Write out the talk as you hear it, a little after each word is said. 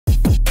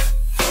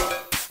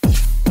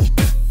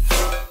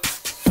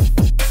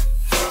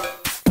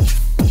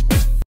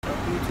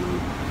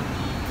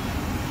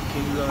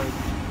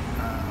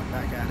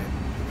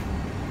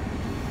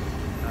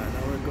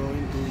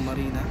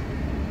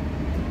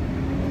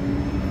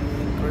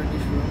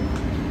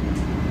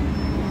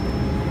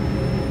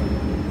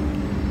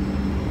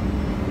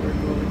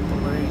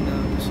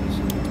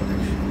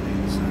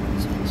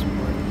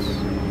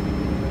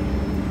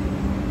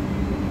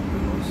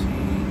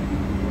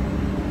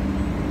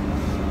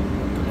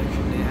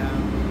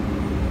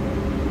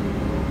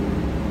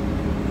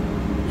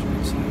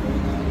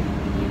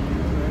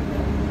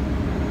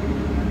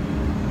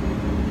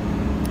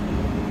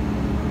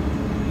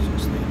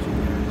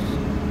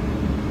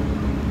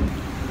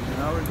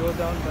go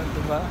down by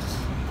the bus.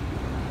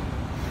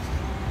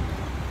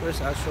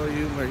 First, I'll show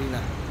you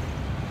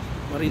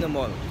Marina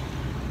Mall.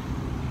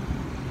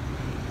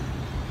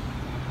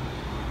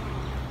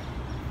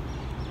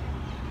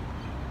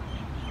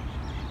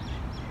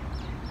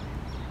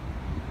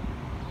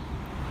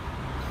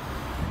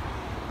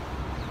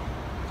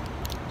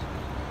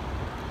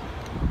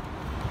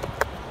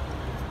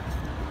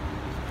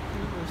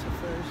 There's a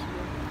Ferris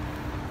wheel.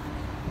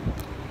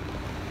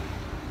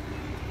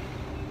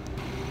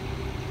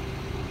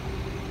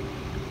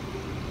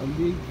 A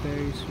big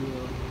Ferris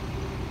wheel.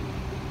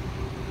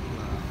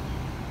 Wow.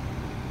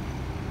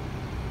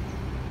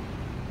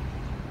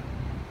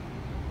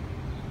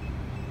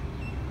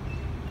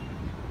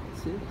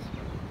 What's this?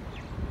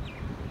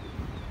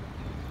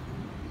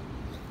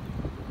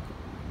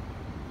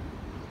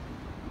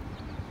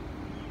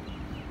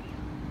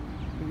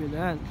 Look at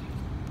that.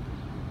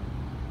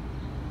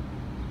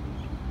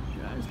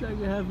 Yeah, it's like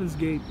the Heaven's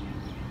Gate.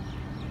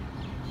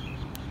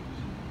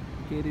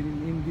 Located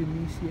in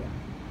Indonesia.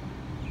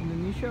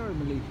 Indonesia or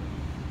Malaysia?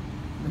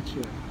 Not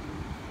sure.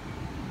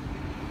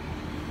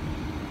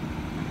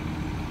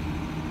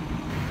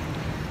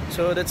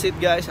 So that's it,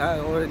 guys. I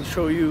already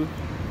show you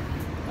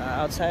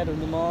outside of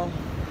the mall.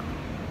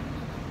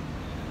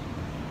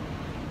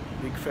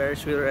 Big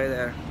Ferris wheel right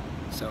there.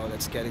 So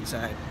let's get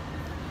inside.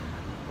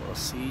 We'll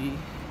see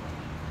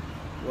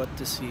what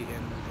to see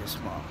in this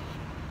mall.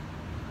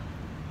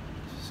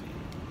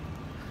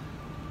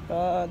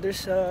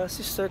 There's a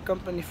sister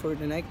company for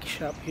the Nike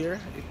shop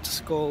here. It's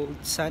called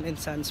Sun and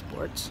Sun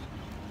Sports.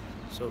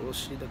 So we'll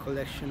see the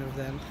collection of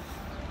them.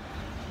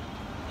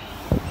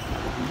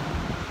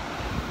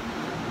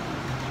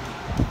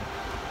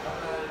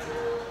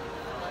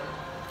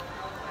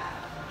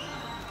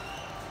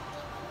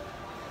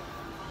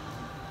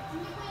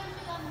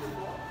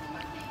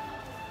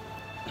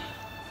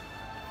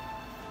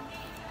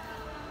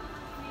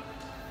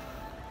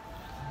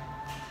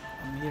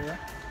 Amira,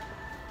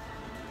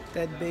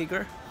 Ted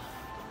Baker.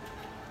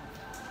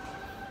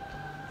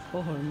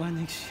 Oh,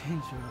 Money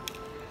Exchange.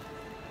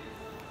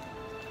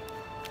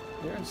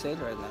 They're on sale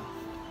right now.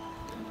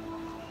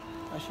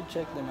 I should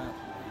check them out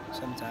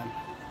sometime.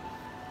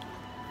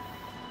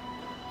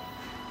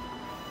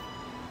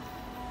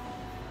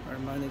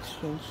 Money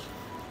Exchange.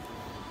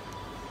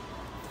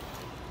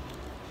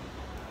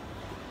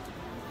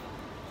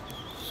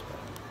 So,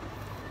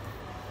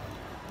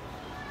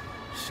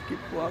 just keep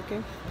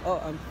walking. Oh,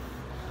 I'm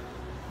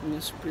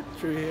gonna sprint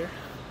through here.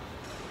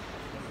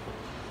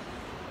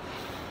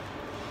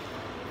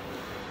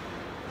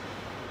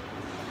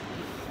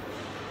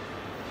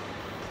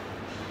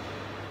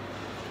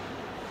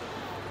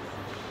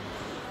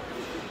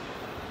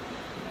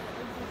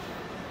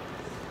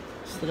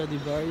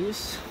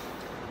 Stradivarius.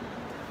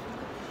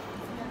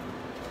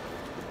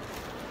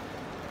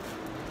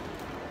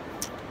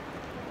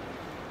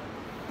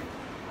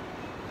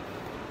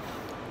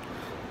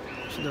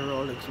 It's the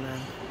Rolex, man.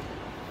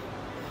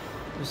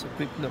 Just a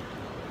quick look.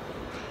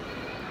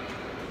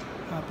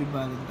 Happy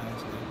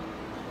Valentine's Day.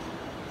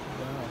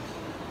 Wow.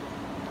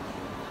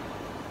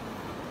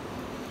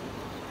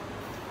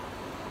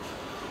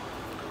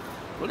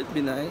 Will it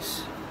be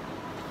nice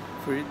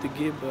for you to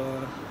give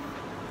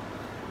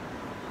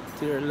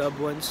to your loved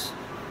ones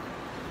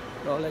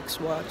Rolex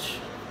watch?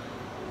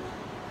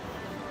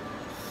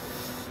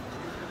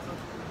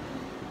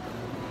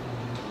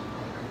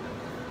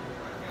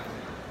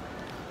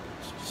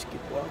 Just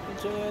keep walking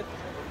to it.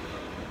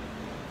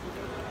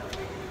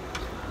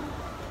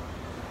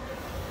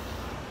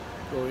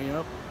 Going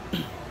up.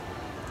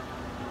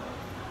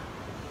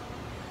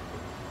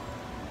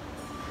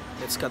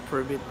 Let's cut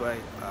for a bit,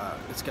 right?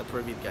 Let's cut for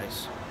a bit,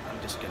 guys.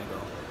 I'm just gonna go.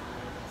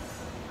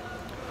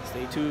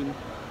 Stay tuned.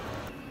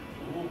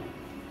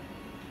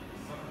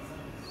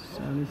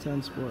 Sun and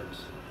Sun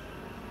Sports.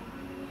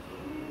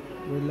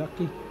 We're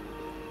lucky.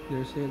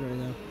 They're sale right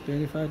now.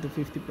 25 to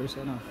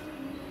 50% off.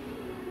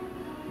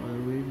 What are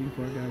we waiting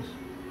for, guys?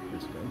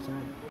 Let's go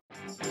inside.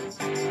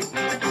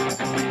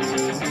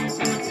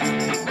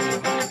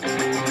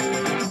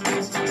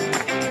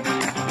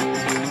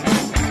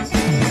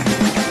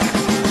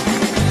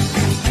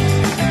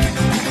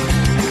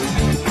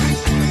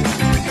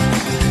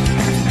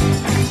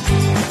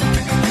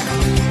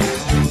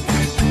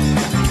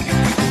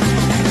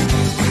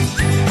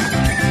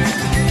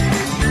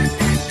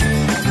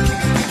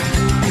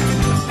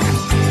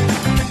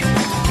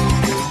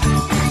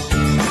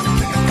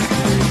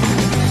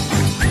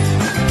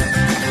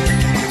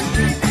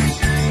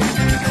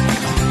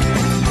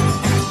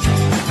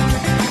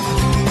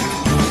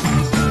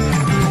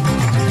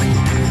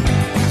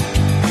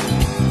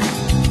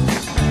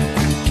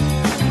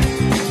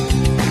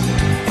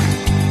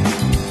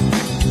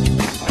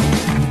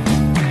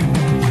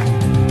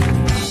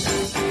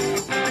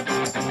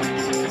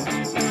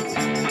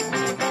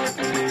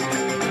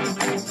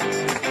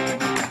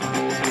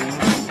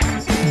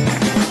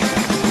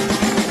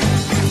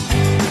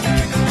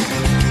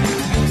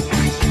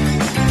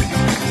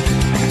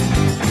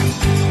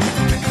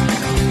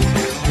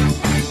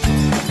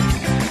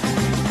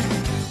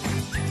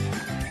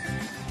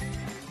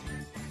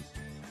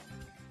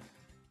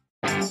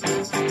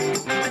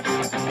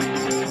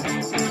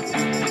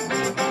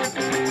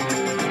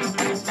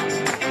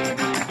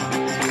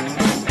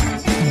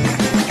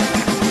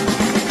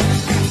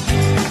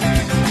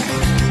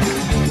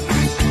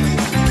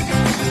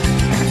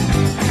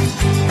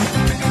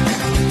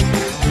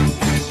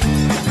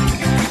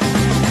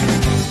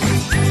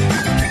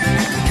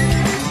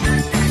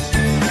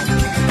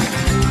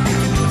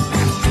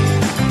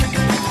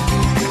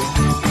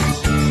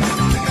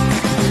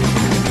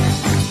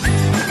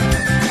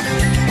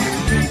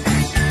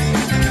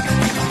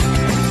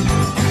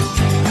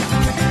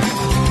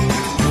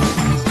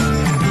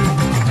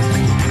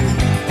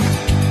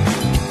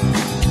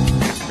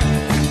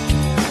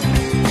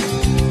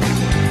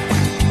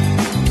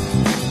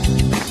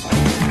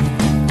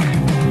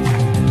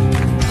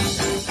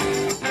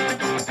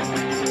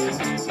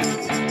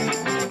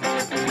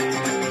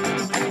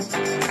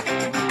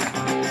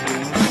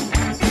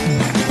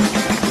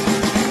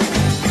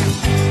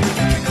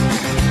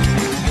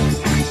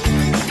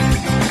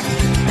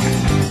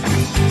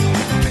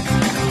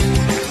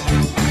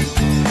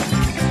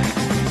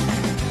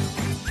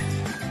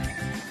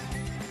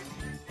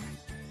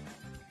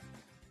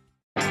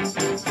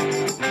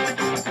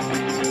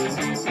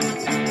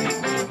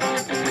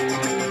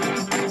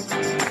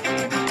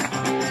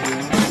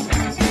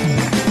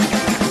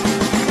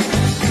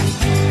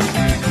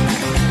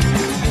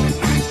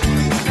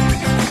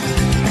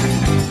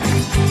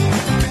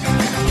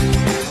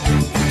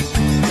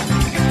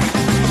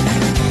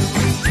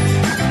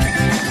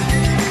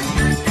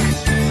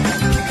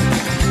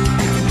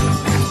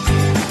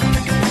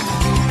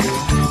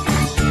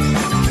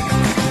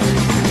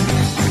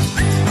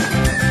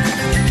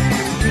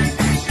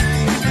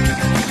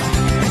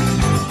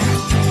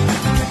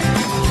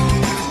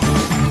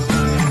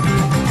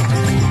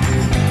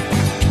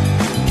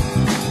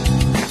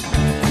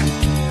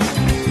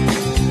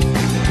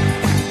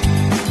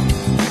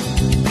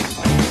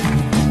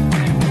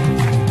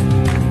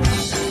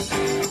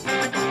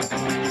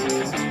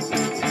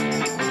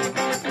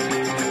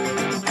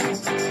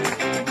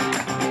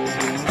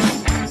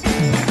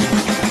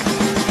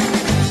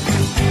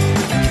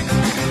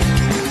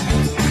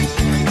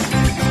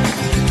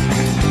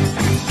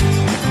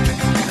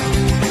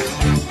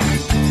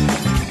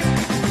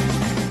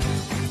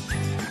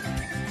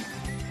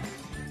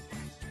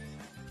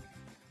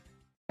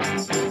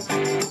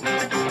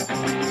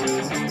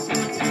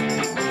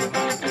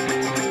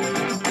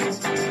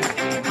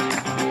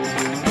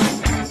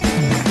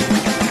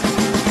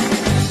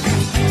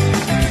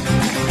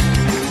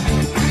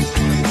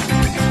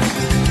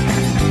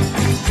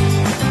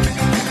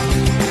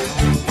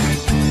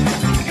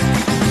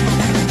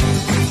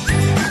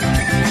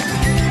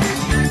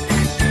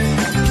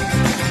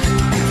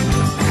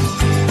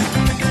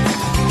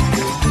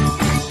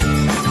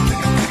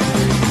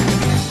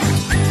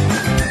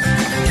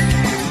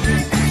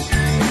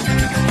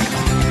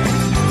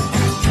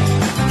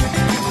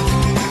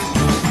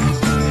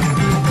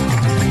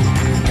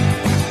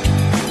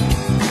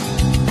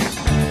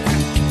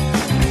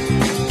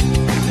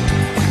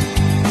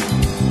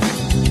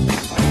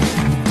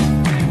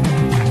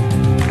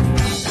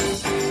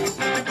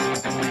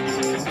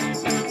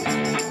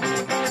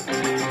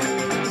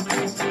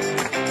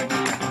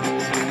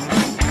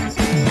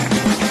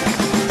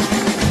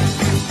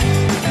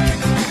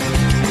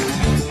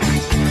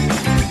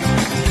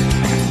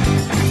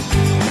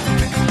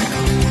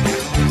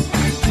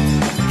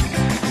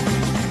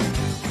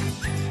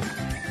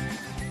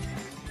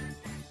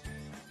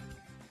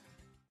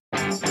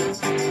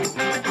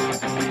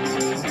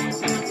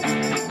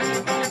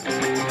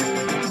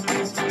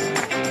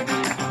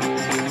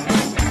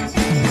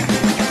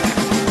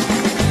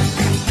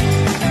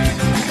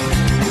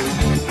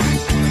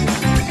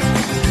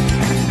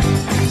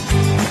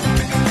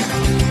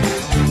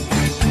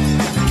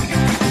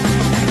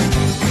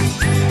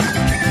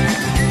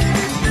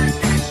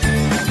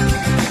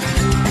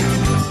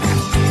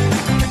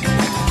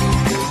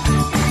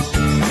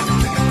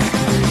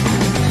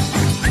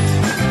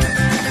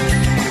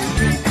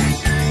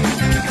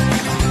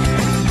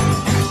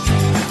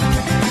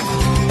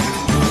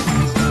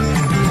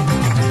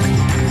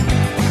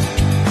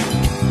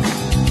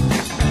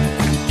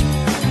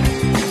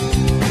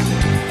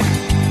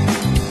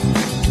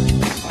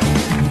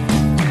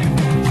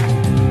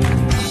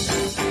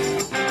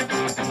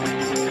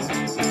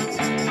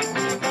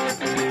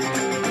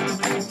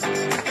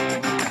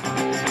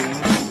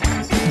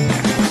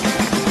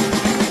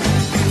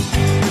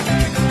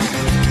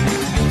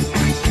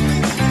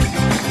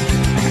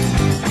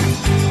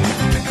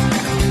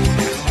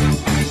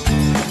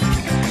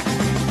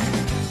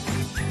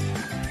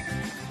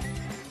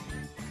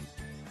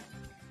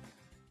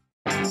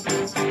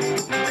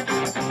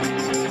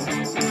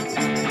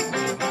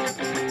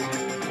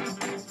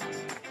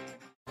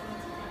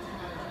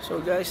 So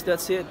guys,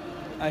 that's it.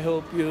 I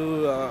hope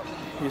you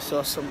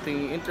saw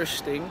something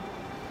interesting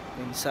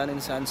in Sun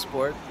and Sun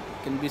Sport.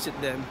 You can visit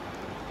them.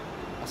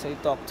 As I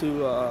talked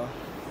to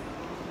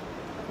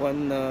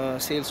one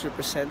sales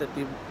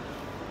representative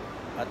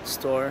at the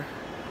store,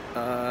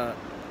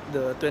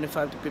 the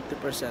 25 to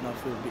 50%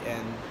 off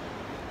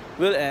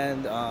will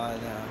end on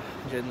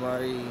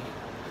January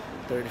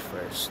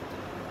 31st.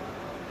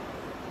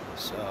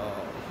 So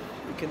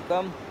you can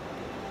come,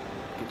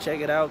 you can check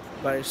it out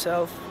by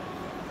yourself.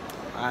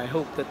 I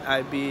hope that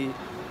I be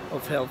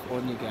of help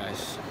on you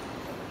guys.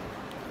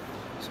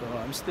 So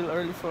I'm still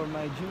early for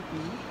my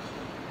duty.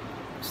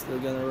 Still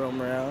gonna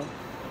roam around.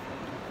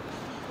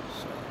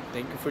 So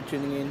thank you for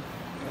tuning in,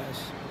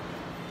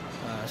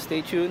 guys.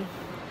 Stay tuned.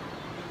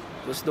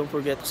 Just don't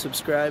forget to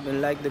subscribe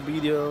and like the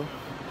video.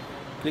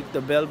 Click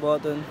the bell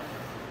button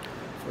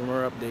for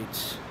more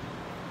updates.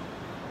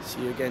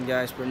 See you again,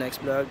 guys, for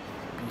next vlog.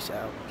 Peace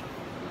out.